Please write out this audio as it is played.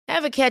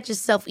Ever catch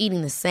yourself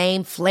eating the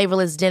same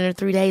flavorless dinner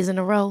 3 days in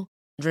a row?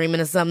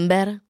 Dreaming of something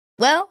better?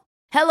 Well,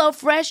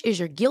 HelloFresh is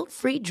your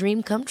guilt-free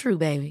dream come true,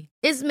 baby.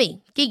 It's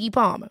me, Keke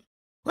Palmer.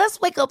 Let's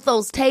wake up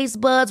those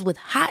taste buds with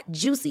hot,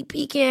 juicy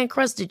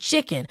pecan-crusted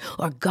chicken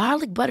or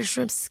garlic butter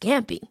shrimp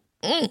scampi.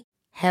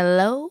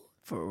 Hello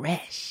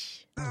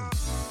Fresh.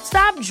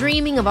 Stop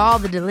dreaming of all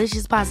the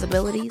delicious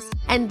possibilities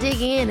and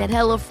dig in at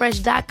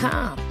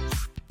HelloFresh.com.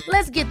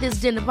 Let's get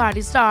this dinner party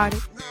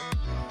started.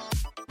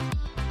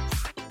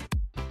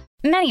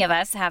 Many of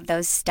us have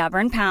those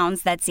stubborn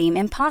pounds that seem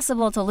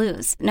impossible to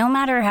lose, no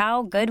matter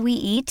how good we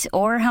eat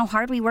or how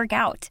hard we work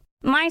out.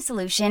 My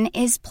solution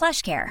is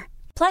PlushCare.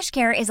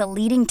 PlushCare is a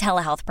leading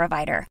telehealth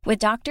provider with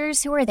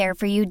doctors who are there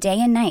for you day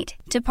and night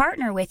to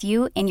partner with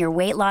you in your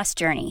weight loss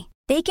journey.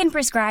 They can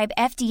prescribe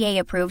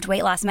FDA-approved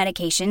weight loss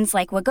medications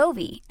like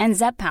Wegovy and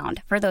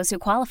Zepbound for those who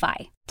qualify.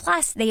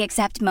 Plus, they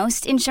accept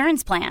most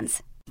insurance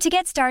plans. To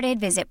get started,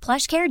 visit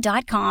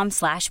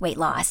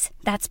plushcare.com/weightloss.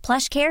 That's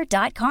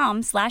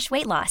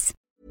plushcare.com/weightloss.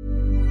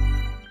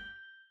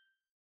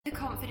 The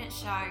Confidence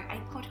Show,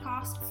 a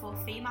podcast for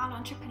female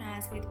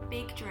entrepreneurs with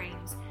big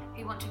dreams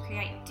who want to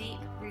create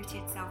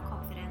deep-rooted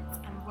self-confidence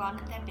and run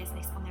their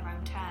business on their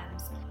own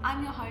terms.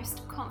 I'm your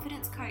host,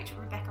 confidence coach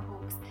Rebecca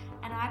Hawkes,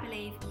 and I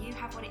believe you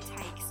have what it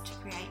takes to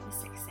create the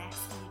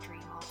success you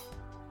dream of.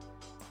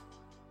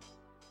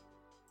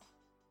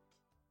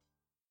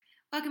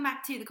 Welcome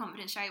back to The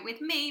Confidence Show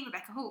with me,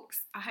 Rebecca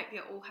Hawkes. I hope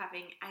you're all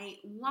having a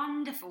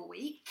wonderful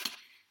week.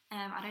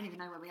 I don't even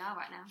know where we are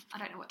right now. I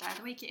don't know what day of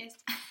the week it is.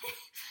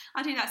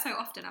 I do that so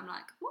often. I'm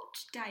like,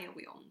 what day are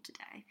we on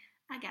today?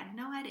 Again,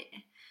 no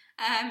idea.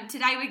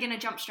 Today we're going to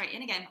jump straight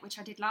in again, which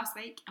I did last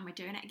week, and we're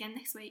doing it again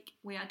this week.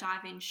 We are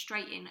diving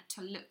straight in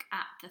to look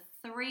at the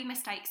 3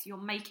 mistakes you're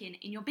making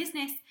in your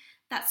business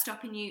that's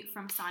stopping you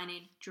from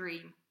signing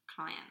dream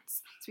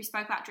clients. So we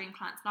spoke about dream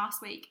clients last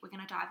week. We're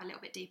going to dive a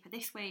little bit deeper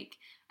this week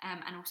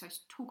and also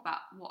talk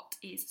about what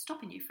is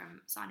stopping you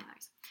from signing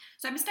those.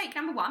 So mistake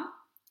number 1,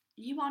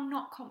 you are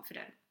not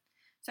confident.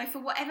 So for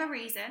whatever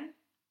reason,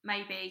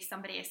 maybe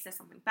somebody has said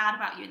something bad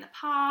about you in the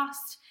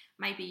past,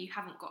 maybe you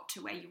haven't got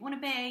to where you want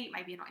to be,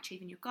 maybe you're not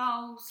achieving your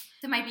goals,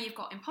 so maybe you've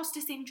got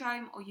imposter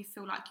syndrome, or you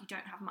feel like you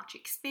don't have much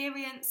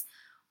experience,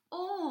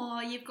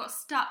 or you've got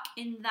stuck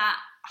in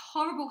that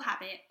horrible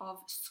habit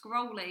of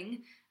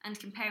scrolling and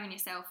comparing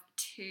yourself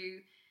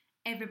to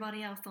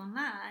everybody else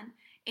online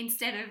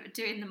instead of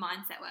doing the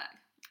mindset work.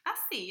 I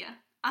see ya.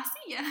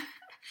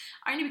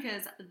 Only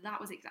because that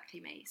was exactly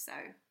me, so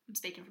I'm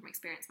speaking from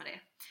experience, my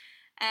dear.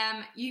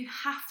 You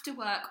have to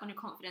work on your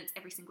confidence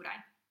every single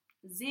day.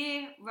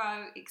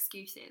 0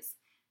 excuses.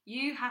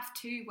 You have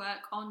to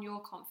work on your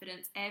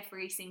confidence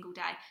every single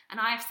day. And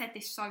I have said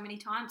this so many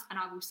times, and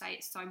I will say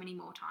it so many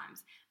more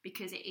times,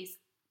 because it is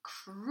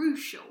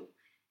crucial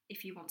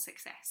if you want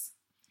success.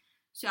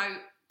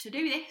 So to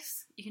do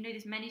this, you can do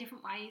this many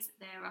different ways.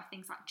 There are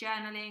things like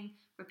journaling,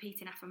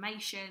 repeating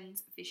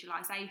affirmations,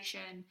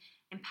 visualization,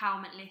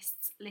 empowerment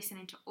lists,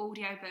 listening to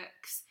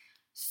audiobooks,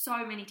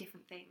 so many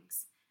different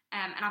things.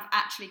 And I've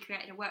actually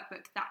created a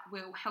workbook that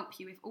will help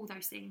you with all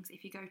those things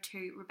if you go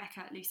to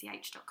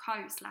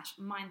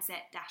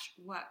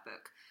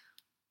rebeccalucyh.co/mindset-workbook.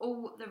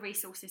 All the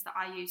resources that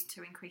I use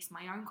to increase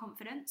my own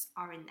confidence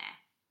are in there.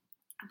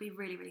 It'll be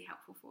really, really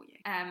helpful for you.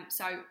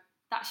 So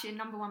that's your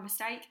number 1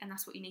 mistake, and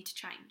that's what you need to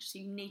change. So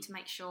you need to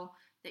make sure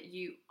that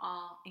you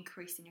are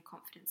increasing your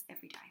confidence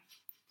every day.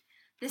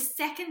 The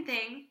second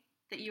thing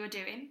that you are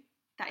doing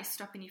that is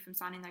stopping you from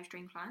signing those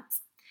dream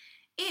clients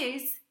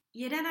is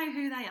you don't know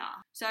who they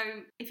are.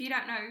 So if you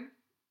don't know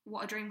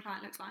what a dream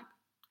client looks like,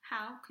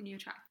 how can you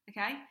attract,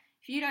 okay?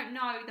 If you don't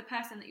know the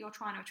person that you're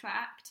trying to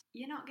attract,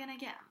 you're not going to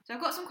get them. So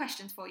I've got some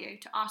questions for you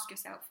to ask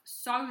yourself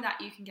so that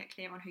you can get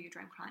clear on who your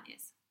dream client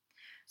is.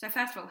 So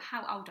first of all,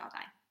 how old are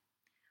they?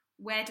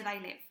 Where do they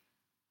live?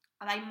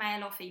 Are they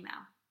male or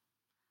female?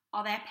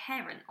 Are they a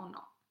parent or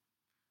not?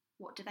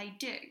 What do they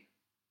do?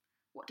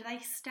 What do they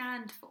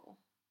stand for?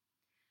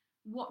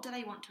 What do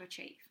they want to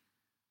achieve?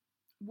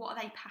 What are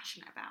they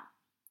passionate about?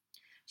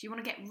 So you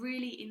want to get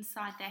really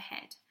inside their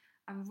head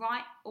and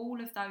write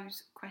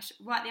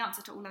the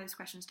answer to all those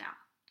questions down.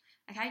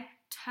 Okay?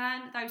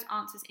 Turn those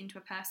answers into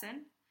a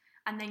person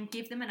and then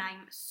give them a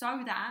name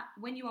so that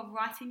when you are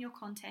writing your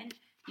content,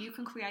 you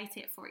can create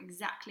it for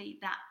exactly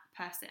that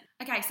person.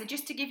 Okay, so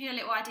just to give you a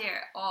little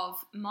idea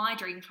of my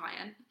dream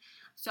client.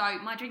 So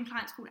my dream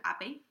client's called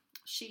Abby.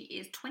 She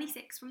is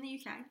 26 from the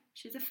UK.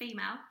 She's a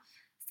female,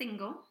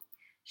 single.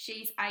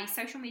 She's a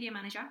social media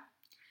manager,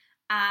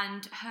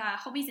 and her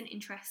hobbies and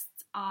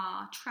interests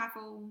are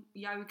travel,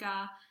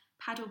 yoga,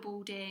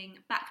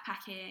 paddleboarding,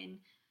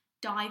 backpacking,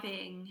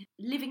 diving,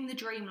 living the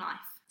dream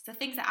life. So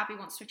things that Abby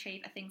wants to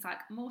achieve are things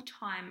like more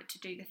time to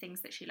do the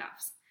things that she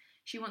loves.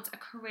 She wants a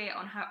career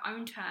on her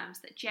own terms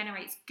that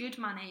generates good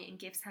money and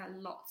gives her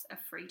lots of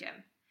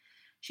freedom.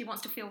 She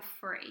wants to feel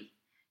free.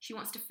 She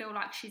wants to feel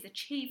like she's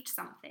achieved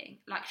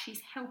something, like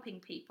she's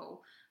helping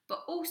people,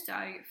 but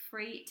also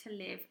free to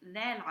live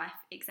their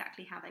life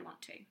exactly how they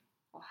want to.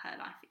 or her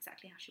life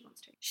exactly how she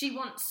wants to. She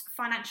wants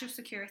financial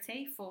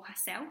security for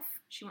herself.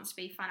 She wants to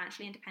be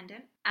financially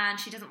independent, and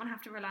she doesn't want to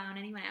have to rely on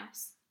anyone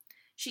else.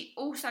 She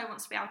also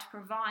wants to be able to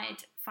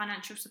provide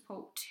financial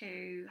support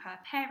to her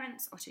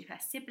parents or to her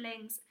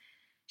siblings.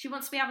 She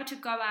wants to be able to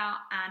go out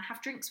and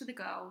have drinks with the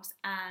girls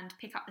and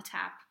pick up the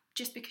tab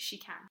just because she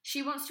can.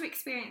 She wants to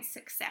experience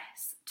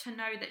success, to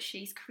know that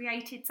she's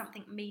created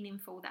something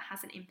meaningful that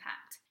has an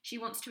impact. She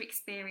wants to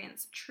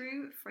experience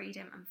true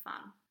freedom and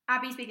fun.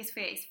 Abby's biggest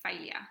fear is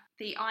failure.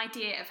 The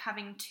idea of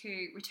having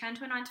to return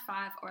to a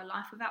 9-to-5 or a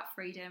life without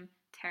freedom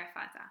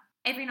terrifies her.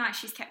 Every night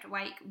she's kept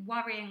awake,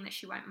 worrying that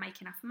she won't make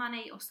enough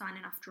money or sign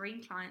enough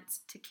dream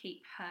clients to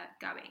keep her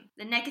going.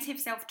 The negative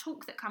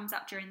self-talk that comes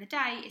up during the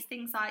day is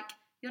things like,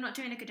 you're not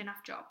doing a good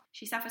enough job.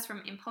 She suffers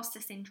from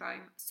imposter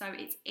syndrome, so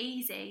it's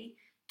easy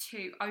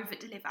to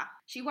over-deliver.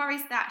 She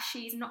worries that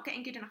she's not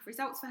getting good enough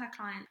results for her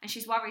client, and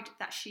she's worried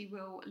that she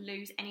will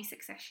lose any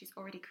success she's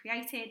already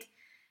created.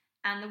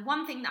 And the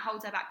one thing that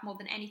holds her back more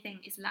than anything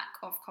is lack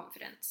of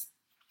confidence.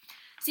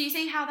 So you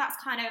see how that's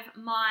kind of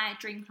my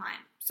dream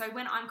client. So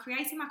when I'm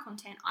creating my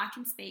content, I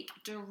can speak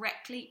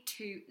directly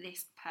to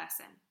this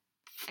person,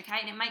 okay?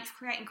 And it makes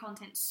creating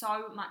content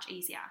so much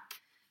easier.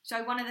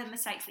 So one of the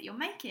mistakes that you're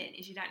making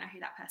is you don't know who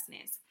that person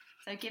is.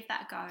 So give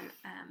that a go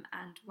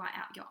and write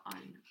out your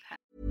own person.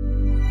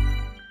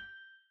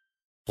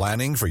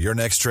 Planning for your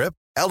next trip?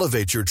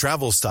 Elevate your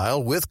travel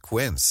style with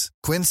Quince.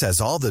 Quince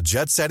has all the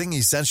jet-setting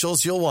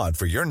essentials you'll want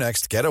for your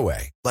next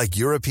getaway, like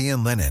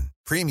European linen,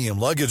 premium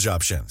luggage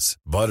options,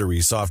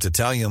 buttery soft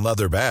Italian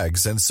leather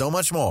bags, and so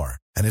much more.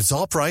 And it's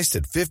all priced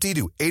at 50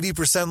 to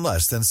 80%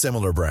 less than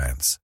similar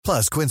brands.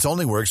 Plus, Quince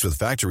only works with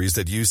factories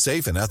that use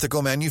safe and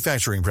ethical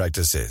manufacturing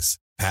practices.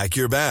 Pack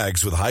your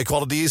bags with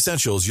high-quality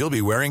essentials you'll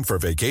be wearing for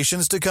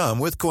vacations to come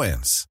with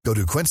Quince. Go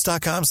to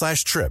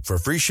quince.com/trip for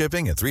free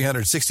shipping and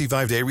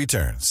 365-day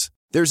returns.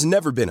 There's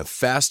never been a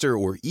faster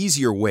or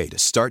easier way to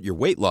start your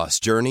weight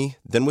loss journey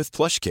than with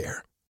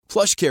PlushCare.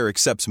 PlushCare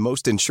accepts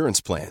most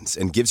insurance plans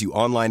and gives you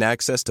online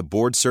access to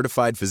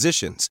board-certified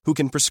physicians who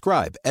can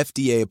prescribe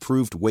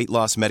FDA-approved weight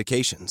loss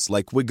medications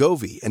like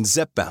Wegovy and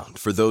Zepbound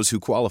for those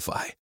who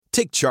qualify.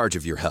 Take charge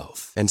of your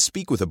health and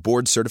speak with a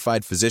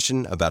board-certified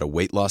physician about a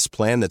weight loss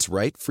plan that's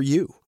right for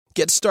you.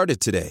 Get started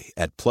today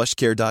at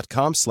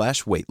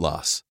plushcare.com/weight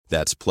loss.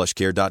 That's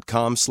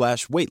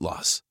plushcare.com/weight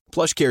loss.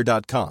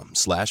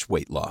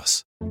 plushcare.com/weight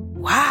loss.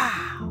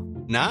 Wow.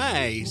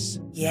 Nice.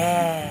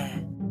 Yeah.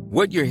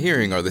 What you're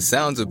hearing are the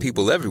sounds of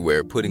people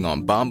everywhere putting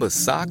on Bombas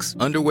socks,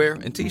 underwear,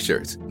 and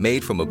T-shirts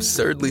made from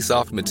absurdly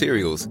soft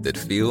materials that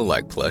feel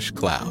like plush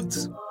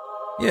clouds.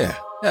 Yeah,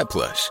 that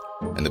plush.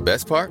 And the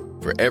best part?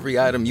 For every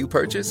item you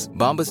purchase,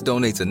 Bombas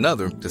donates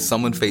another to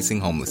someone facing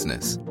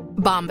homelessness.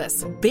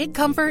 Bombas. Big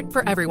comfort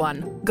for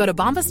everyone. Go to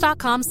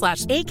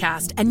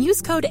bombas.com/ACAST and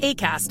use code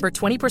ACAST for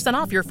 20%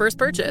 off your first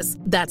purchase.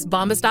 That's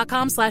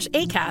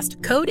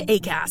bombas.com/ACAST. Code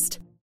ACAST.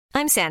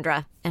 I'm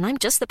Sandra, and I'm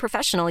just the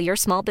professional your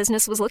small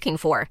business was looking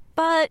for.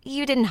 But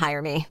you didn't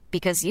hire me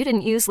because you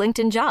didn't use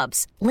LinkedIn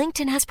Jobs.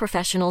 LinkedIn has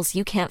professionals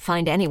you can't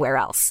find anywhere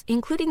else,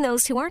 including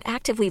those who aren't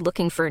actively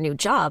looking for a new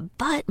job,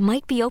 but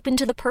might be open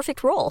to the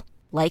perfect role,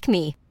 like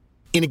me.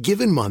 In a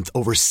given month,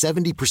 over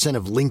 70%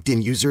 of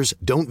LinkedIn users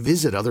don't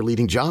visit other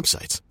leading job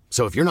sites.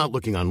 So if you're not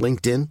looking on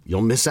LinkedIn,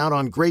 you'll miss out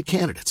on great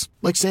candidates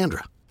like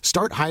Sandra.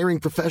 Start hiring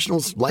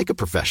professionals like a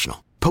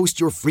professional. Post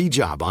your free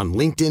job on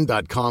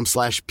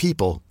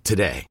linkedin.com/people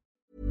today.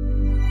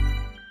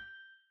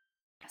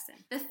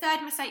 The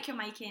third mistake you're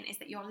making is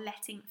that you're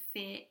letting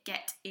fear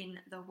get in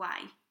the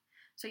way.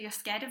 So you're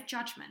scared of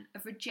judgment,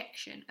 of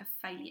rejection, of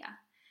failure.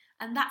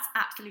 And that's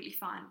absolutely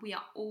fine. We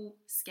are all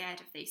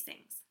scared of these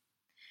things.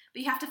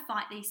 But you have to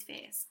fight these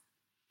fears,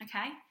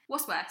 okay?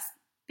 What's worse,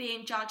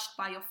 being judged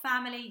by your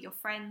family, your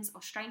friends,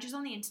 or strangers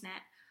on the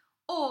internet,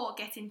 or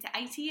getting to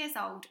 80 years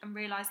old and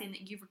realising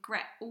that you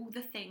regret all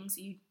the things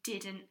you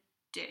didn't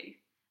do?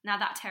 Now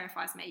that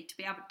terrifies me, to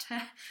be able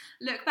to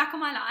look back on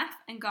my life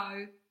and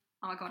go,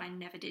 oh my God, I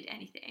never did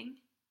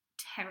anything,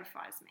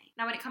 terrifies me.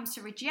 Now when it comes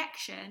to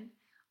rejection,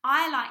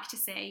 I like to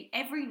see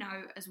every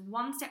no as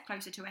one step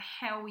closer to a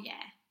hell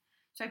yeah.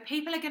 So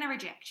people are going to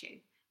reject you.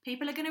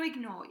 People are going to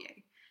ignore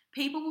you.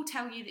 People will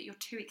tell you that you're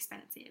too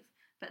expensive,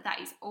 but that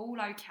is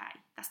all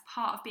okay. That's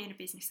part of being a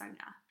business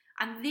owner.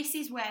 And this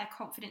is where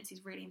confidence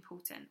is really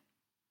important.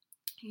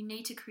 You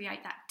need to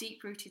create that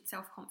deep-rooted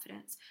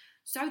self-confidence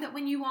so that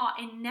when you are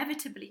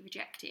inevitably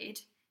rejected,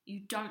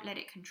 you don't let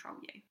it control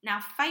you. Now,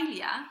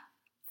 failure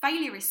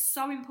is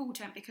so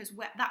important because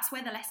that's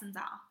where the lessons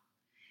are.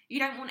 You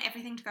don't want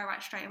everything to go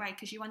right straight away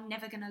because you are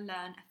never going to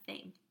learn a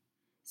thing.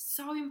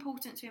 So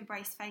important to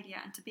embrace failure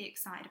and to be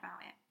excited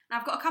about it. Now,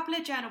 I've got a couple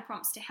of journal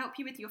prompts to help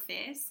you with your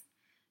fears.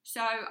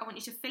 So I want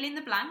you to fill in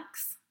the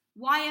blanks.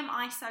 Why am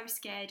I so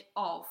scared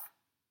of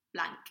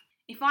blank?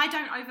 If I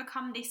don't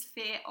overcome this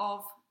fear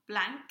of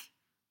blank,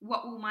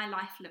 what will my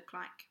life look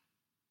like?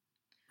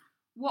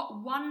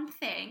 What one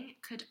thing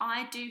could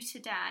I do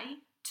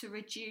today to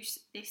reduce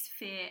this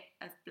fear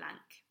of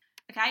blank?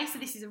 Okay, so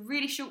this is a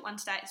really short one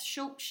today. It's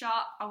short,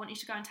 sharp. I want you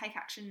to go and take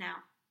action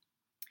now.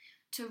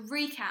 To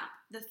recap,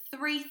 the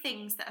 3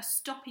 things that are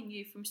stopping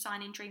you from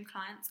signing dream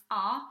clients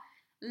are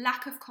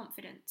lack of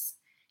confidence.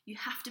 You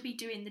have to be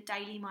doing the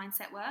daily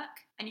mindset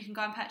work, and you can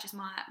go and purchase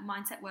my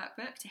mindset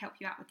workbook to help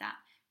you out with that.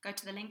 Go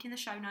to the link in the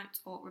show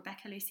notes or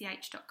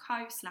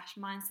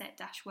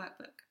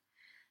rebeccalucyh.co/mindset-workbook.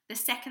 The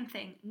second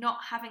thing,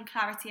 not having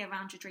clarity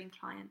around your dream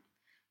client.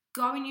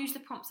 Go and use the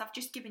prompts I've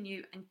just given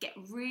you and get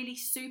really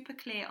super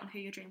clear on who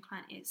your dream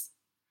client is.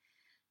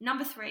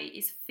 Number 3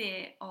 is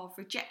fear of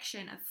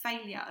rejection, of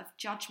failure, of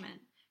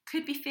judgment.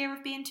 Could be fear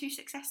of being too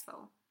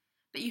successful.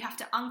 But you have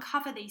to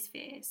uncover these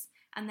fears,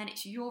 and then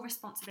it's your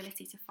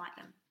responsibility to fight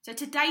them. So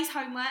today's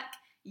homework,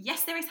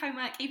 yes, there is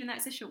homework, even though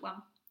it's a short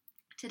one.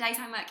 Today's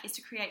homework is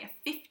to create a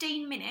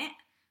 15-minute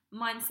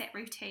mindset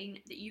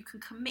routine that you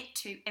can commit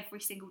to every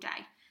single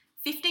day.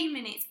 15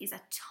 minutes is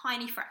a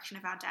tiny fraction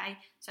of our day,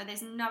 so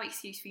there's no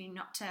excuse for you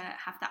not to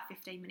have that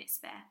 15 minutes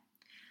spare.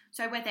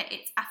 So whether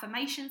it's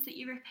affirmations that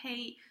you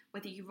repeat,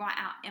 whether you write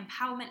out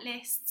empowerment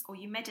lists or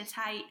you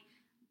meditate,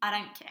 I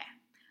don't care.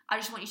 I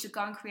just want you to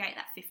go and create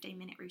that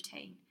 15-minute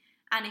routine.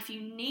 And if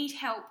you need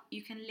help,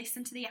 you can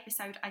listen to the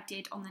episode I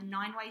did on the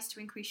 9 ways to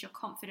increase your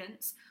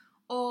confidence,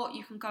 or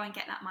you can go and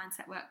get that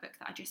mindset workbook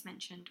that I just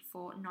mentioned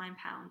for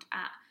 £9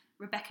 at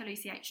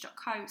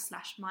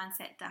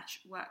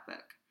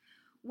rebeccalucyh.co/mindset-workbook.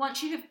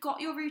 Once you have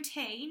got your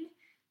routine,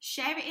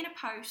 share it in a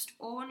post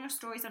or on your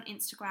stories on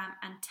Instagram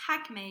and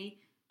tag me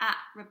at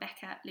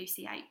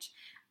rebeccalucyh.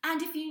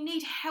 And if you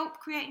need help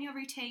creating your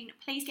routine,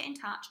 please get in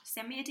touch,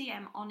 send me a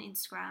DM on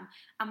Instagram,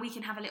 and we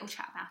can have a little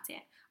chat about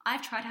it.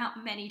 I've tried out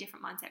many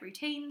different mindset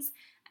routines,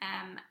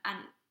 and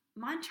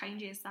mine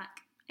changes,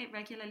 it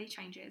regularly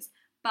changes.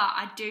 But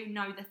I do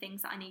know the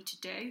things that I need to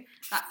do.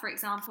 Like, for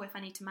example, if I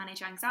need to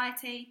manage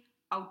anxiety,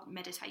 I'll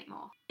meditate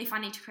more. If I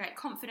need to create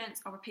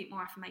confidence, I'll repeat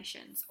more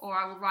affirmations, or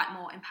I will write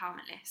more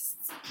empowerment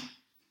lists.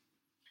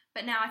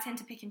 But now I tend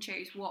to pick and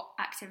choose what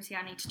activity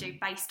I need to do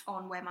based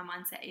on where my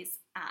mindset is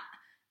at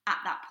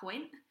that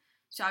point.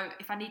 So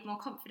if I need more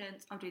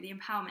confidence, I'll do the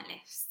empowerment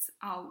lists.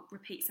 I'll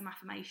repeat some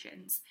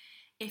affirmations.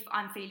 If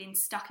I'm feeling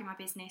stuck in my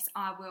business,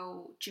 I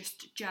will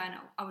just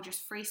journal. I will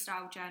just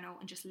freestyle journal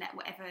and just let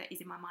whatever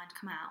is in my mind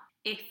come out.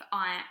 If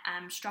I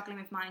am struggling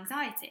with my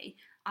anxiety,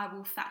 I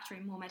will factor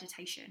in more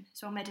meditation.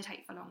 So I'll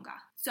meditate for longer.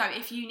 So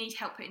if you need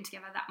help putting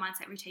together that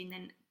mindset routine,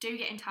 then do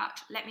get in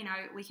touch. Let me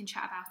know. We can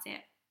chat about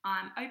it.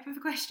 I'm open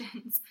for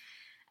questions.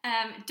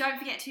 Don't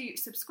forget to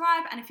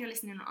subscribe. And if you're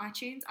listening on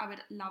iTunes, I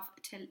would love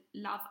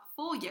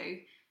for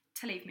you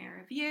to leave me a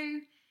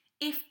review.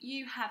 If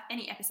you have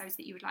any episodes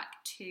that you would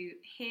like to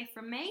hear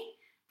from me,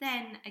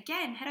 then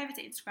again, head over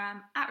to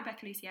Instagram at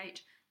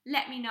rebeccalucyh.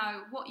 Let me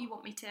know what you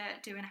want me to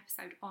do an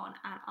episode on,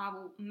 and I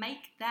will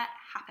make that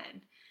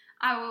happen.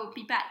 I will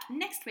be back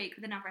next week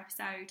with another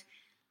episode.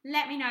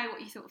 Let me know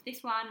what you thought of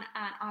this one,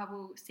 and I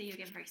will see you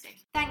again very soon.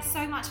 Thanks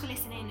so much for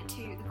listening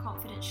to The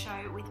Confidence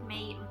Show with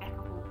me,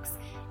 Rebecca Hawkes.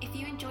 If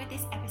you enjoyed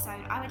this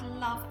episode, I would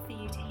love for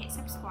you to hit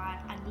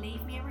subscribe and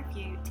leave me a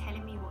review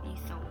telling me what you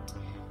thought.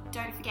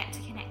 Don't forget to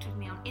connect with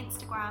me on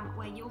Instagram,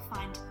 where you'll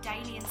find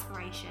daily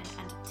inspiration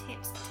and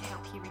tips to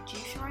help you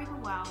reduce your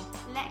overwhelm,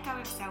 let go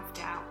of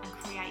self-doubt, and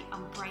create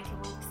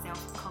unbreakable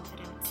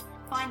self-confidence.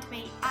 Find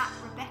me at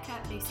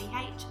rebeccalucyh,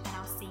 and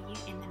I'll see you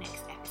in the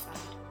next episode.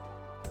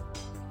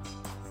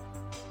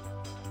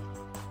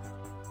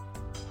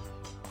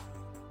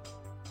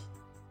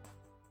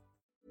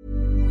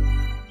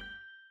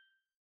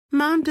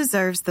 Mom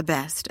deserves the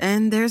best,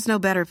 and there's no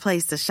better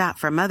place to shop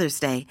for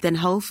Mother's Day than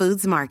Whole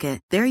Foods Market.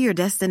 They're your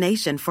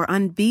destination for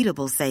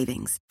unbeatable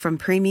savings, from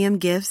premium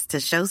gifts to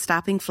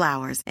show-stopping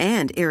flowers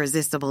and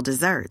irresistible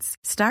desserts.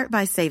 Start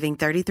by saving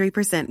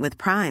 33% with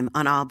Prime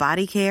on all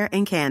body care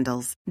and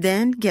candles.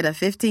 Then get a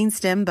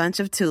 15-stem bunch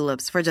of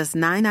tulips for just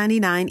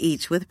 $9.99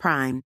 each with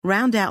Prime.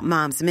 Round out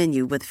Mom's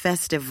menu with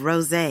festive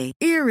rosé,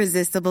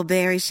 irresistible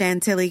berry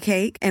chantilly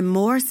cake, and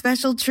more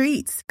special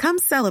treats. Come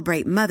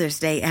celebrate Mother's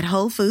Day at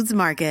Whole Foods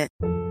Market.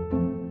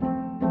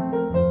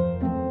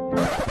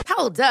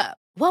 Hold up.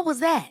 What was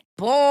that?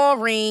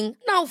 Boring.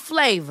 No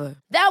flavor.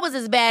 That was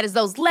as bad as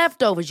those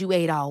leftovers you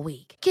ate all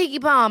week. Keke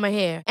Palmer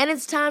here, and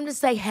it's time to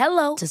say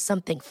hello to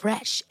something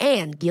fresh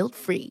and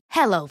guilt-free.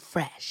 Hello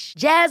Fresh.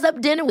 Jazz up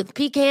dinner with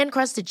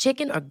pecan-crusted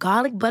chicken or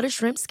garlic butter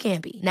shrimp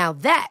scampi. Now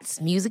that's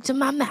music to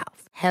my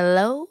mouth.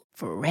 Hello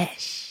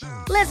Fresh.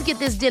 Let's get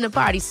this dinner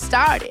party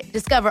started.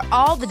 Discover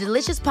all the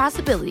delicious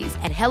possibilities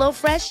at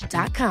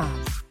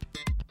HelloFresh.com.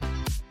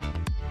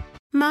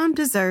 Mom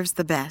deserves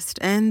the best,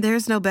 and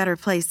there's no better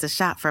place to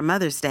shop for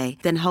Mother's Day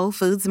than Whole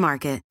Foods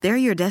Market. They're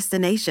your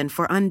destination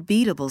for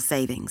unbeatable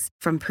savings,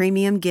 from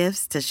premium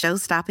gifts to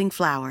show-stopping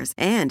flowers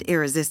and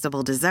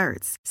irresistible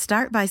desserts.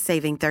 Start by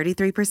saving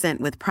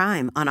 33% with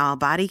Prime on all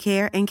body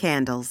care and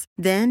candles.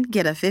 Then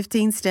get a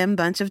 15-stem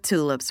bunch of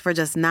tulips for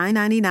just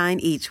 $9.99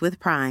 each with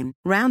Prime.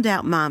 Round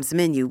out Mom's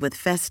menu with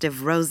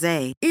festive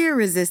rosé,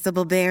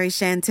 irresistible berry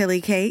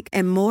chantilly cake,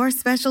 and more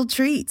special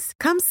treats.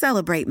 Come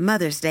celebrate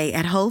Mother's Day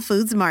at Whole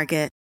Foods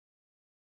Market.